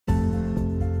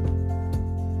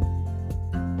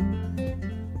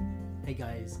Hey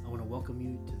guys, I want to welcome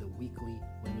you to the weekly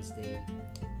Wednesday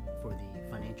for the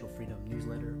Financial Freedom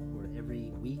newsletter, where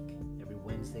every week, every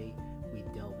Wednesday, we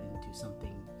delve into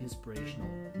something inspirational,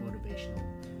 motivational,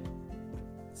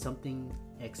 something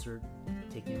excerpt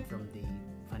taken from the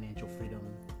Financial Freedom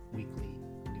weekly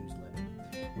newsletter.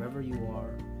 Wherever you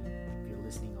are, if you're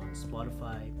listening on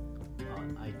Spotify,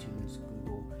 on iTunes,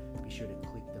 Google, be sure to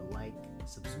click the like,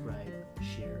 subscribe,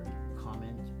 share,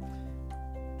 comment.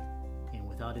 And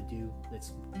without ado,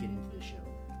 let's get into the show.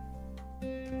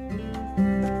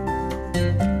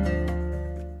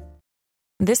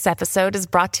 This episode is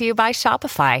brought to you by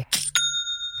Shopify.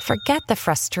 Forget the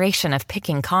frustration of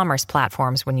picking commerce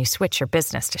platforms when you switch your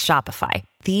business to Shopify,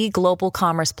 the global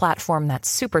commerce platform that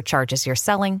supercharges your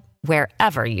selling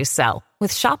wherever you sell.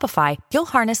 With Shopify, you'll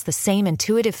harness the same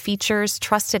intuitive features,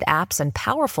 trusted apps, and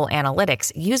powerful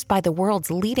analytics used by the world's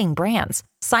leading brands.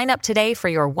 Sign up today for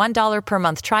your $1 per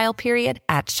month trial period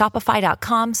at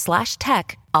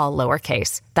shopify.com/tech, all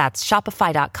lowercase. That's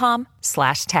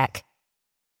shopify.com/tech.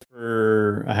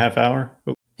 For a half hour.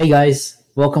 Hey guys,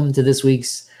 welcome to this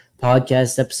week's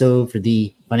podcast episode for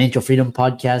the Financial Freedom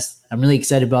Podcast. I'm really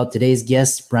excited about today's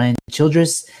guest, Brian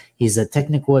Childress. He's a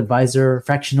technical advisor,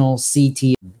 fractional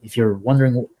CTO. If you're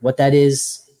wondering what that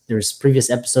is, there's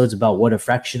previous episodes about what a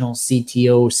fractional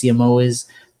CTO, CMO is,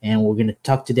 and we're going to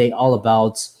talk today all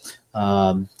about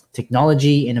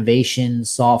technology, innovation,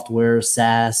 software,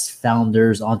 SaaS,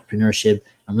 founders, entrepreneurship.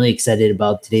 I'm really excited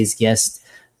about today's guest.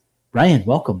 Brian,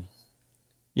 welcome.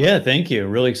 Yeah, thank you.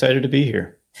 Really excited to be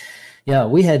here. Yeah,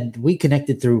 we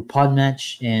connected through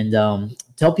Podmatch, and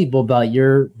tell people about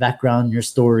your background, your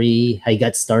story, how you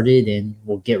got started, and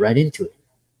we'll get right into it.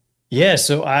 Yeah,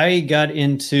 so I got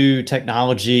into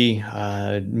technology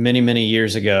many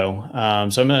years ago.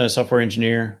 So I'm a software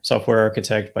engineer, software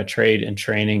architect by trade and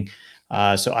training.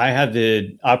 So I have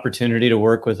the opportunity to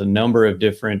work with a number of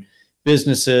different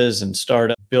businesses and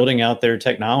startups building out their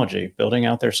technology, building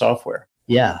out their software.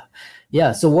 Yeah.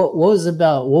 So what was it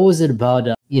about?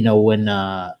 When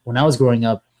I was growing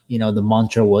up, the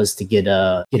mantra was to get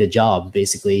a job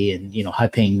basically, and high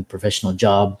paying professional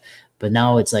job. But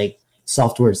now it's like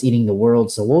software is eating the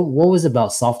world. So what was it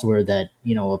about software that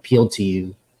appealed to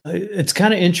you? It's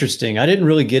kind of interesting. I didn't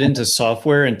really get into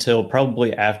software until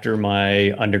probably after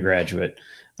my undergraduate.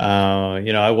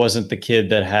 I wasn't the kid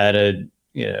that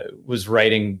was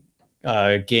writing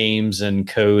games and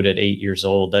code at 8 years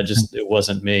old. It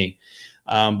wasn't me.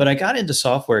 But I got into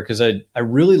software because I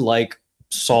really like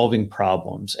solving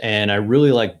problems and I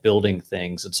really like building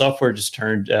things. And software just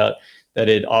turned out that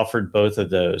it offered both of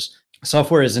those.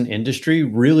 Software as an industry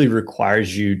really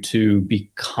requires you to be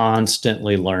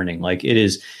constantly learning. Like, it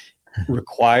is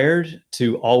required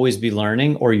to always be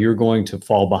learning, or you're going to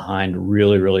fall behind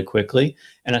really quickly.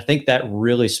 And I think that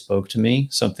really spoke to me,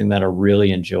 something that I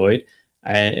really enjoyed.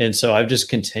 And so I've just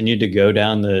continued to go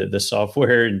down the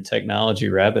software and technology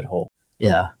rabbit hole.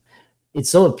 Yeah, it's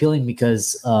so appealing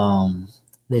because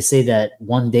they say that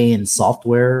one day in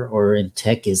software or in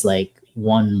tech is like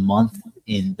 1 month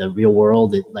in the real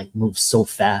world. It like moves so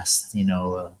fast,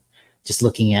 just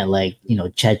looking at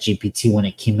ChatGPT when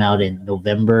it came out in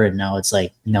November, and now it's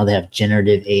like, now they have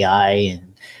generative AI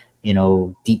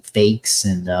and deep fakes,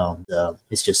 and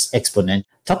it's just exponential.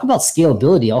 Talk about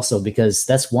scalability also, because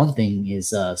that's one thing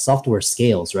is software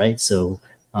scales, right? So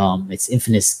it's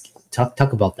infinite.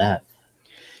 Talk about that.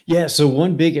 Yeah. So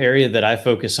one big area that I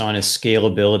focus on is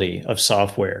scalability of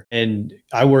software. And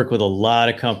I work with a lot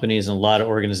of companies and a lot of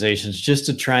organizations just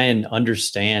to try and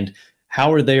understand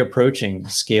how are they approaching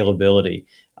scalability.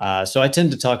 So I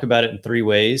tend to talk about it in three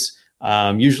ways.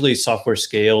 Usually software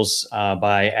scales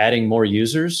by adding more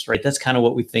users, right? That's kind of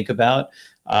what we think about.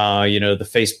 The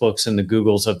Facebooks and the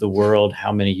Googles of the world,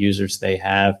 how many users they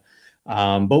have.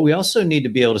 But we also need to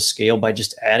be able to scale by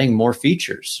just adding more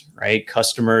features, right?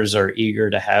 Customers are eager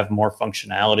to have more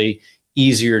functionality,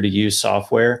 easier to use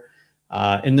software.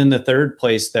 And then the third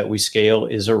place that we scale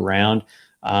is around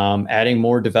adding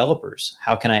more developers.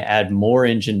 How can I add more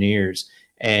engineers?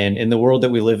 And in the world that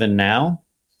we live in now,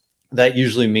 that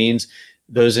usually means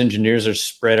those engineers are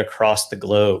spread across the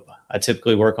globe. I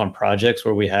typically work on projects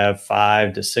where we have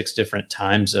 5 to 6 different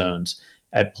time zones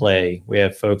at play. We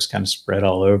have folks kind of spread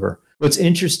all over. What's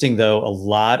interesting, though, a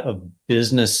lot of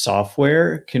business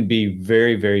software can be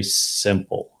very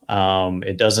simple.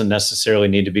 It doesn't necessarily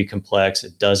need to be complex.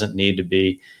 It doesn't need to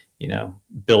be,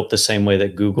 built the same way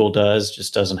that Google does,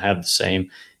 just doesn't have the same,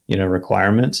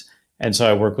 requirements. And so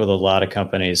I work with a lot of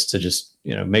companies to just,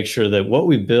 make sure that what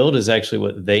we build is actually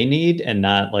what they need and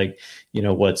not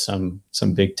what some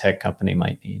big tech company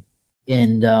might need.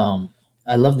 And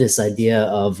I love this idea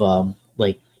of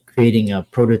creating a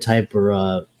prototype or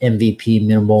a MVP,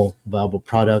 minimal viable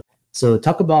product. So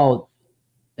talk about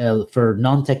for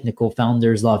non-technical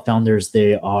founders, a lot of founders,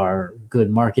 they are good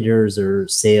marketers or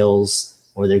sales,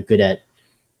 or they're good at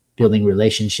building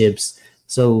relationships.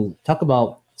 So talk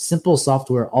about simple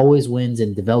software always wins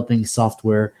in developing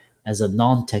software as a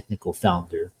non-technical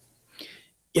founder.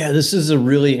 Yeah, this is a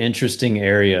really interesting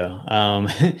area.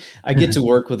 I get to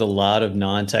work with a lot of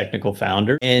non-technical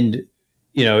founders, and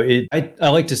I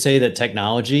like to say that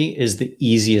technology is the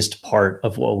easiest part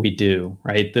of what we do,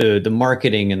 right? The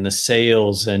marketing and the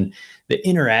sales and the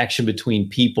interaction between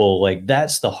people, like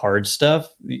that's the hard stuff.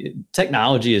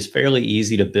 Technology is fairly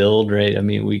easy to build, right? I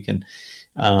mean, we can,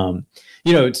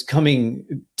 it's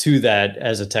coming to that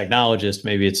as a technologist.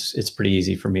 Maybe it's pretty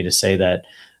easy for me to say that.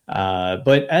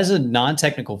 But as a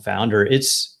non-technical founder,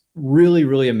 it's really,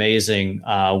 really amazing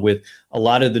with a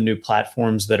lot of the new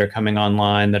platforms that are coming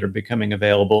online that are becoming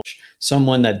available.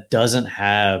 Someone that doesn't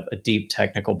have a deep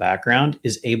technical background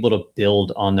is able to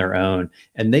build on their own,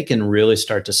 and they can really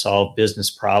start to solve business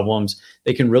problems.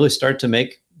 They can really start to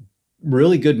make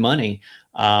really good money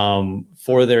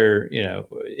for their,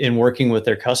 in working with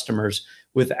their customers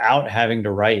without having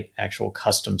to write actual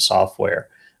custom software.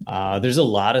 There's a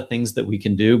lot of things that we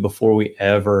can do before we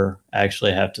ever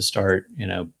actually have to start,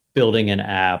 building an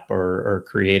app or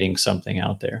creating something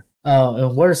out there.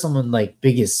 And what are some of the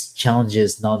biggest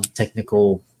challenges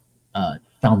non-technical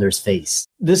founders face?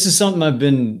 This is something I've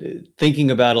been thinking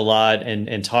about a lot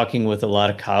and talking with a lot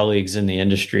of colleagues in the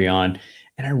industry on.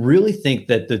 And I really think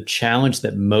that the challenge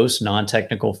that most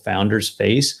non-technical founders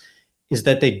face is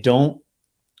that they don't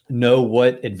know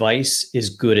what advice is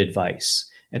good advice.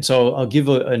 And so I'll give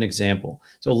an example.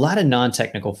 So a lot of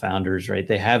non-technical founders, right,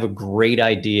 they have a great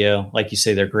idea. Like you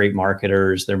say, they're great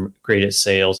marketers, they're great at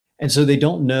sales. And so they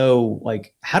don't know,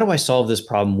 how do I solve this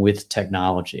problem with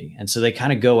technology? And so they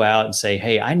kind of go out and say,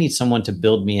 hey, I need someone to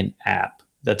build me an app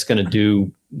that's going to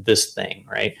do this thing,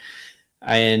 right?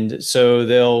 And so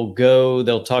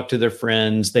they'll talk to their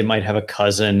friends. They might have a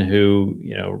cousin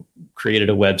who, created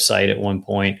a website at one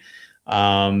point.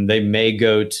 They may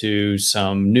go to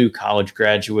some new college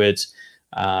graduates.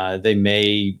 They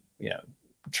may,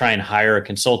 try and hire a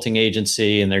consulting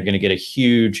agency, and they're going to get a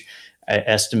huge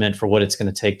estimate for what it's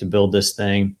going to take to build this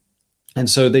thing. And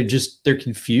so they're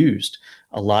confused.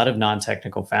 A lot of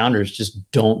non-technical founders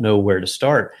just don't know where to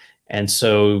start. And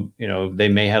so, they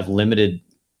may have limited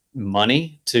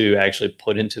money to actually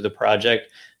put into the project.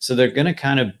 So they're going to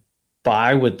kind of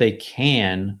buy what they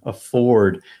can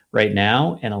afford right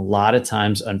now. And a lot of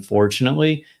times,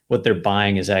 unfortunately, what they're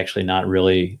buying is actually not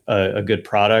really a good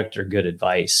product or good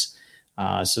advice.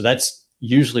 So that's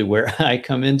usually where I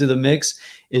come into the mix,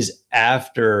 is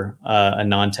after a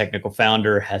non-technical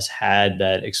founder has had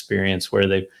that experience where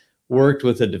they've worked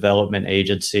with a development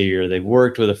agency or they've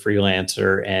worked with a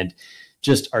freelancer and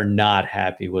just are not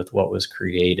happy with what was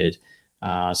created.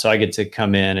 So I get to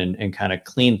come in and kind of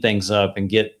clean things up and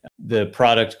get the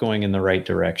product going in the right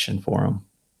direction for them.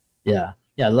 Yeah,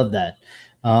 I love that.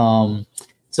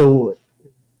 So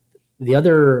the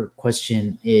other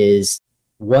question is,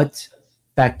 what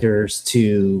factors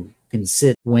to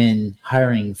consider when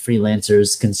hiring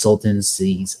freelancers,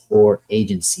 consultancies, or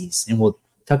agencies? And we'll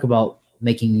talk about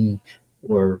making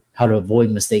or how to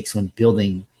avoid mistakes when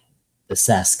building the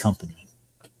SaaS company.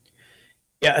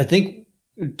 Yeah, I think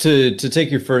to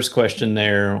take your first question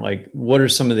there, what are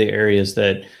some of the areas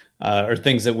that are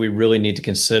things that we really need to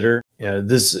consider? Yeah,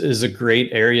 this is a great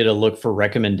area to look for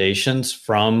recommendations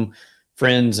from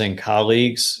friends and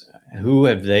colleagues. Who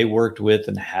have they worked with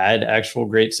and had actual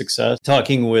great success?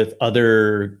 Talking with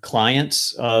other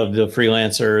clients of the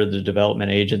freelancer, the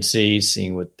development agency,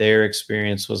 seeing what their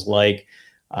experience was like,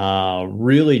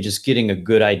 really just getting a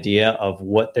good idea of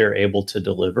what they're able to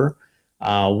deliver.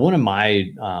 One of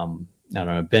my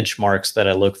benchmarks that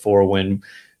I look for when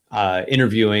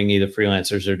interviewing either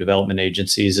freelancers or development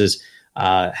agencies is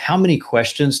how many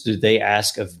questions do they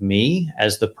ask of me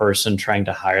as the person trying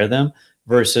to hire them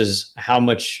versus how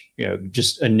much,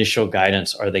 just initial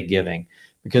guidance are they giving?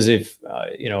 Because if,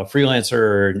 a freelancer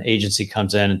or an agency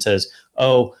comes in and says,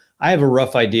 oh, I have a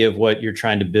rough idea of what you're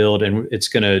trying to build and it's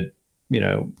going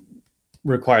to,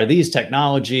 require these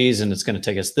technologies and it's going to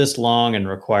take us this long and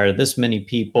require this many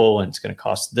people and it's going to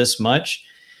cost this much,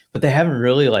 but they haven't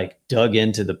really dug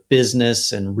into the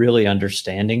business and really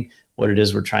understanding what it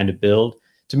is we're trying to build.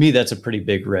 To me, that's a pretty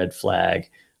big red flag.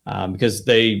 Because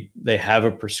they have a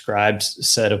prescribed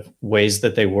set of ways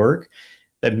that they work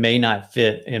that may not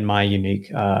fit in my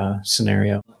unique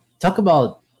scenario. Talk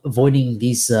about avoiding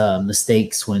these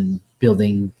mistakes when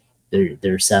building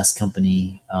their SaaS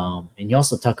company. And you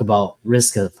also talk about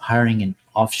risk of hiring an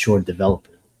offshore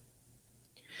developer?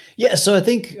 Yeah, so I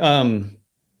think a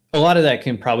lot of that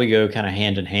can probably go kind of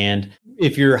hand in hand.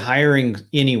 If you're hiring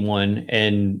anyone,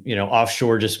 and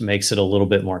offshore just makes it a little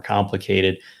bit more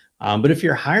complicated. But if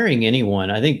you're hiring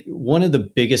anyone, I think one of the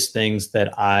biggest things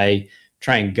that I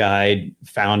try and guide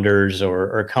founders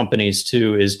or companies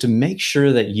to is to make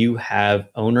sure that you have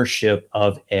ownership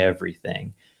of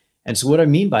everything. And so what I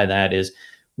mean by that is,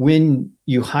 when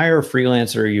you hire a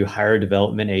freelancer, you hire a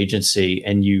development agency,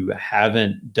 and you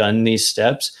haven't done these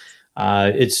steps,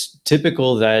 it's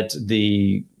typical that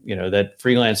that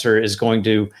freelancer is going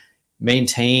to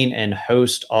maintain and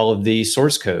host all of the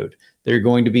source code. They're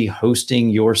going to be hosting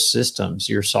your systems,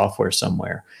 your software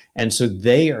somewhere. And so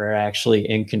they are actually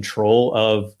in control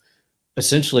of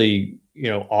essentially,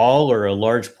 all or a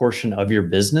large portion of your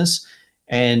business.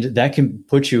 And that can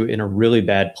put you in a really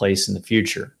bad place in the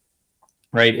future,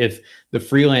 right? If the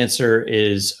freelancer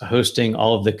is hosting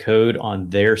all of the code on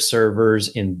their servers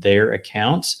in their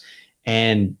accounts,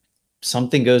 and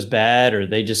something goes bad, or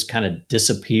they just kind of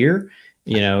disappear,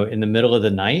 in the middle of the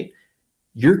night,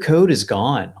 your code is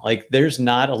gone. Like, there's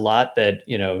not a lot that,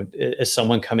 as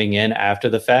someone coming in after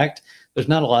the fact, there's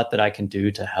not a lot that I can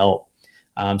do to help.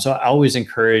 So I always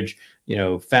encourage,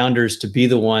 founders to be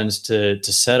the ones to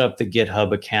set up the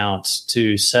GitHub accounts,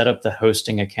 to set up the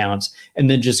hosting accounts, and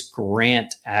then just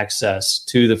grant access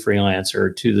to the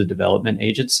freelancer, to the development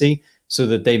agency, so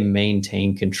that they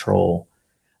maintain control.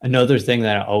 Another thing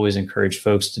that I always encourage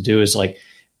folks to do is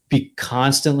be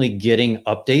constantly getting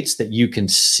updates that you can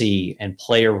see and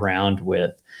play around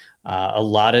with. A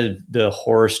lot of the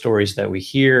horror stories that we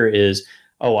hear is,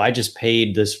 oh, I just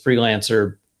paid this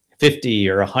freelancer $50,000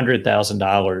 or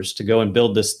 $100,000 to go and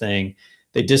build this thing.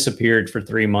 They disappeared for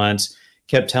 3 months,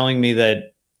 kept telling me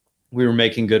that we were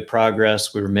making good progress,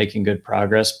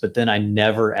 but then I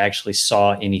never actually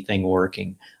saw anything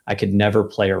working. I could never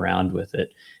play around with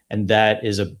it. And that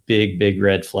is a big, big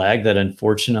red flag that,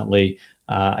 unfortunately,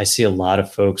 I see a lot of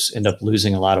folks end up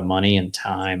losing a lot of money and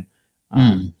time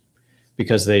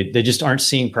because they just aren't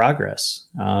seeing progress.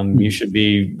 You should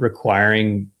be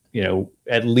requiring,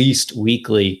 at least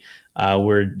weekly,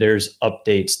 where there's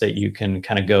updates that you can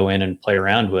kind of go in and play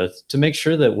around with to make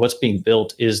sure that what's being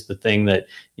built is the thing that,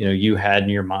 you had in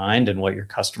your mind and what your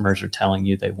customers are telling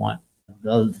you they want.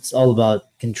 It's all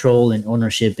about control and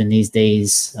ownership in these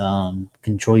days.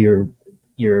 Control your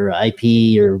IP,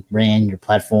 your brand, your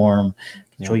platform,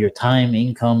 control your time,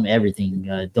 income,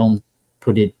 everything. Don't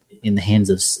put it in the hands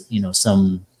of,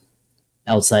 some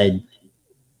outside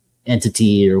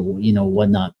entity or,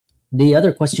 whatnot. The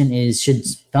other question is, should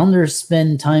founders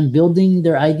spend time building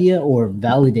their idea or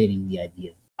validating the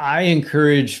idea? I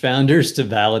encourage founders to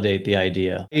validate the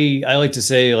idea. I like to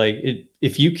say,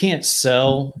 if you can't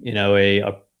sell,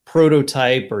 a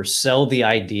prototype or sell the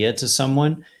idea to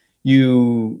someone,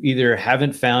 you either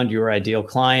haven't found your ideal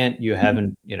client, you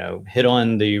haven't, hit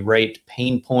on the right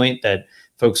pain point that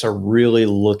folks are really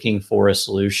looking for a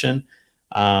solution.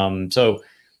 So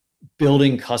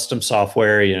building custom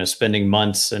software, spending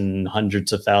months and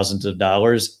hundreds of thousands of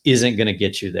dollars isn't going to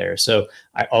get you there. So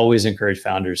I always encourage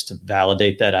founders to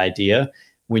validate that idea.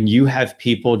 When you have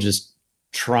people just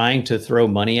trying to throw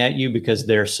money at you because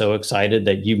they're so excited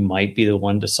that you might be the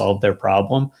one to solve their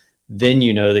problem, then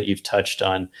you know that you've touched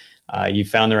on, you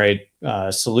found the right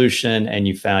solution, and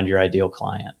you found your ideal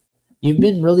client. You've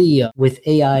been really with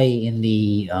AI in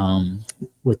the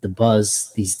with the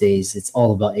buzz these days. It's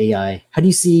all about AI. How do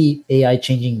you see AI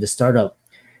changing the startup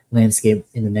landscape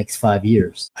in the next 5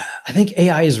 years? I think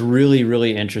AI is really,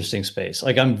 really interesting space.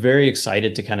 I'm very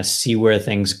excited to kind of see where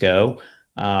things go.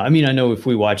 I know if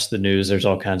we watch the news, there's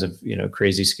all kinds of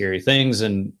crazy, scary things,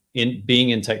 and being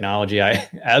in technology, I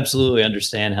absolutely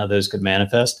understand how those could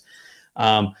manifest.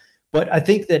 But I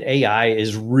think that AI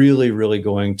is really, really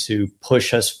going to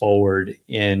push us forward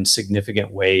in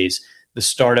significant ways. The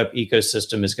startup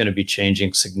ecosystem is going to be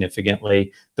changing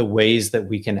significantly. The ways that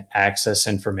we can access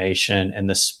information and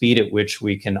the speed at which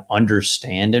we can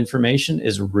understand information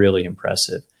is really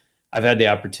impressive. I've had the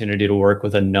opportunity to work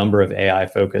with a number of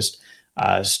AI-focused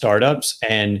startups,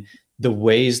 and the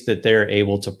ways that they're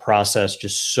able to process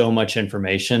just so much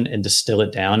information and distill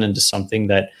it down into something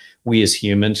that we as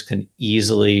humans can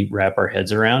easily wrap our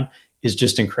heads around is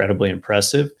just incredibly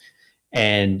impressive.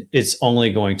 And it's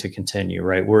only going to continue,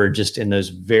 right? We're just in those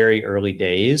very early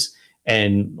days.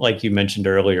 And like you mentioned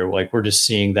earlier, we're just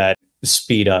seeing that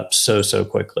speed up so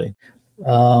quickly.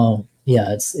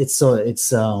 Yeah,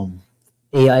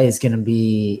 AI is going to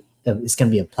be,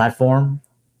 a platform,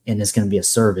 and it's going to be a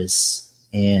service.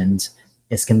 And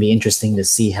it's going to be interesting to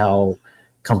see how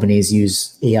companies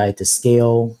use AI to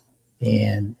scale.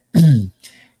 And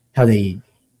how they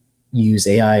use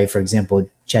AI. For example,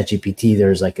 ChatGPT,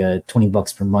 there's like a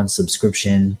 $20 per month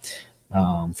subscription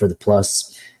for the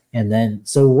Plus. And then,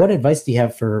 so what advice do you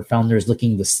have for founders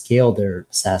looking to scale their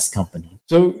SaaS company?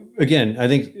 So again, I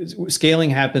think scaling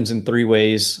happens in three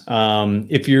ways.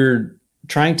 If you're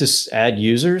trying to add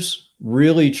users,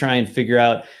 really try and figure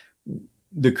out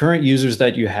the current users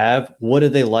that you have. What do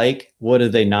they like? What do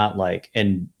they not like?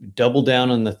 And double down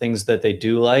on the things that they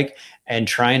do like and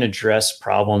try and address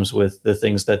problems with the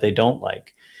things that they don't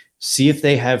like. See if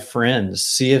they have friends,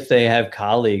 see if they have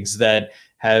colleagues that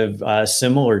have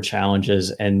similar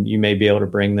challenges, and you may be able to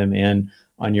bring them in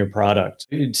on your product.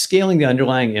 Scaling the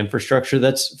underlying infrastructure,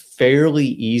 that's fairly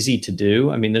easy to do.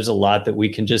 I mean, there's a lot that we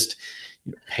can just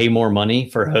pay more money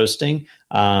for hosting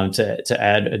to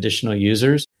add additional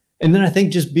users. And then I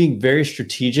think just being very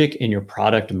strategic in your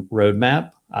product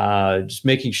roadmap, just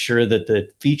making sure that the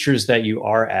features that you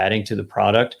are adding to the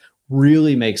product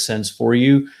really make sense for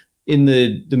you in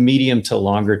the medium to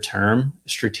longer term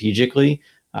strategically.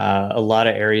 A lot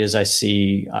of areas I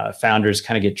see founders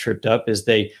kind of get tripped up is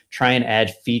they try and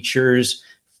add features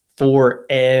for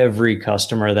every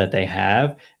customer that they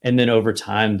have. And then over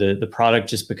time, the product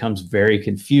just becomes very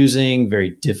confusing, very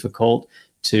difficult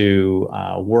to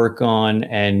work on,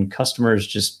 and customers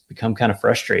just become kind of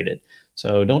frustrated.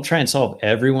 So don't try and solve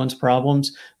everyone's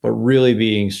problems, but really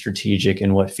being strategic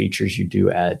in what features you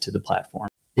do add to the platform.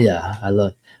 Yeah, I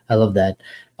love that.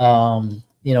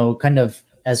 Kind of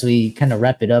as we kind of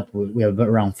wrap it up, we have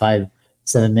around 5-7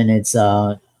 minutes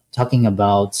talking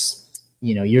about,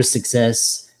 your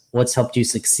success, what's helped you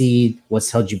succeed,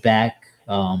 what's held you back,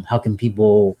 how can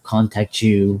people contact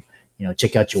you,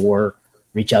 check out your work,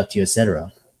 reach out to you,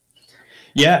 etc.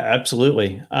 Yeah,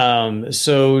 absolutely.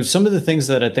 So some of the things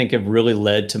that I think have really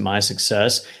led to my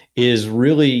success is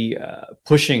really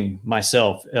pushing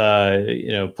myself,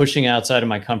 pushing outside of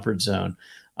my comfort zone.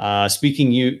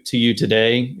 Speaking to you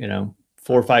today,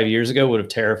 4 or 5 years ago would have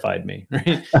terrified me,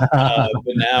 right?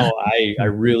 But now I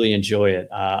really enjoy it.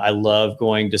 I love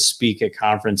going to speak at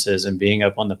conferences and being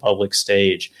up on the public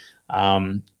stage.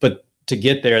 But to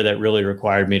get there, that really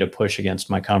required me to push against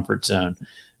my comfort zone.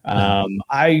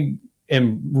 I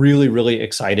am really, really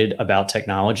excited about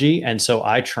technology. And so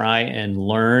I try and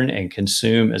learn and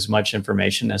consume as much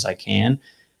information as I can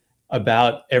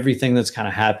about everything that's kind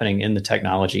of happening in the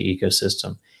technology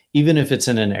ecosystem. Even if it's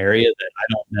in an area that I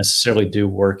don't necessarily do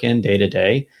work in day to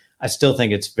day, I still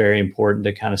think it's very important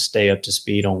to kind of stay up to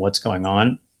speed on what's going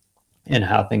on and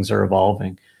how things are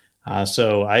evolving.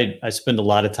 So I spend a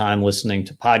lot of time listening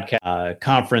to podcasts,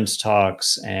 conference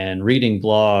talks, and reading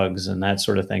blogs and that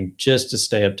sort of thing, just to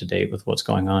stay up to date with what's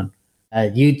going on.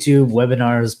 YouTube,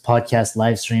 webinars, podcast,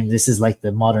 live stream. This is like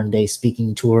the modern day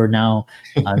speaking tour now.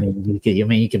 I mean,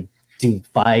 you could do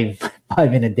five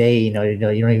in a day. You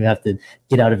don't even have to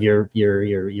get out of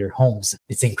your homes.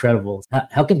 It's incredible.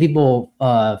 How can people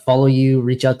follow you,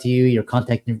 reach out to you, your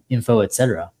contact info,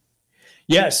 etc.?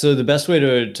 Yeah, so the best way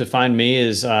to find me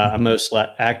is I'm most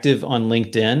active on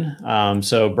LinkedIn.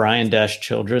 So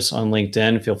Brian-Childress on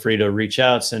LinkedIn. Feel free to reach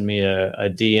out, send me a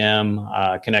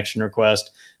DM, connection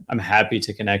request. I'm happy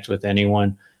to connect with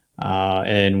anyone.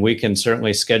 And we can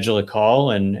certainly schedule a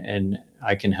call and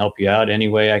I can help you out any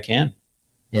way I can.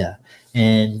 Yeah.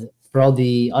 And for all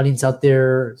the audience out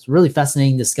there, it's a really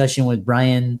fascinating discussion with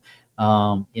Brian.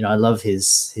 I love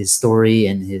his story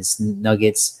and his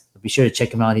nuggets. Be sure to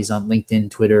check him out. He's on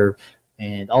LinkedIn, Twitter,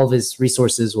 and all of his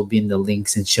resources will be in the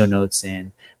links and show notes.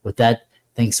 And with that,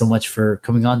 thanks so much for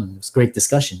coming on. It was a great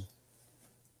discussion.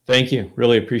 Thank you.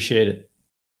 Really appreciate it.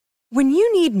 When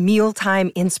you need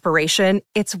mealtime inspiration,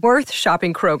 it's worth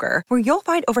shopping Kroger, where you'll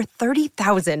find over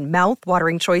 30,000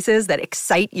 mouth-watering choices that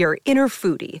excite your inner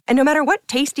foodie. And no matter what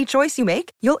tasty choice you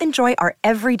make, you'll enjoy our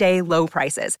everyday low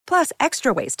prices, plus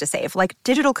extra ways to save, like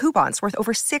digital coupons worth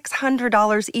over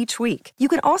 $600 each week. You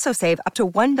can also save up to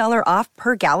 $1 off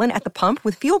per gallon at the pump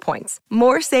with fuel points.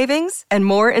 More savings and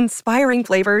more inspiring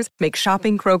flavors make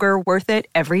shopping Kroger worth it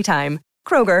every time.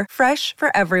 Kroger, fresh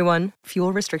for everyone.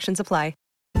 Fuel restrictions apply.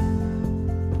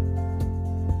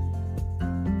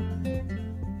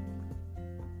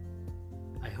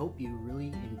 Hope you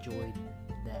really enjoyed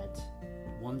that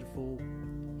wonderful,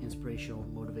 inspirational,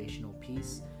 motivational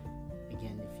piece.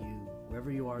 Again,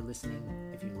 wherever you are listening,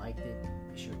 if you liked it,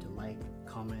 be sure to like,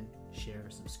 comment, share,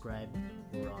 subscribe.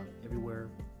 We're on everywhere: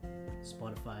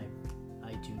 Spotify,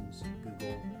 iTunes,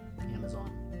 Google, Amazon,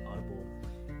 Audible.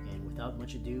 And without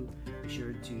much ado, be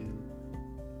sure to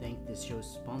thank this show's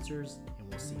sponsors, and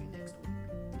we'll see you next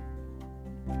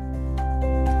week.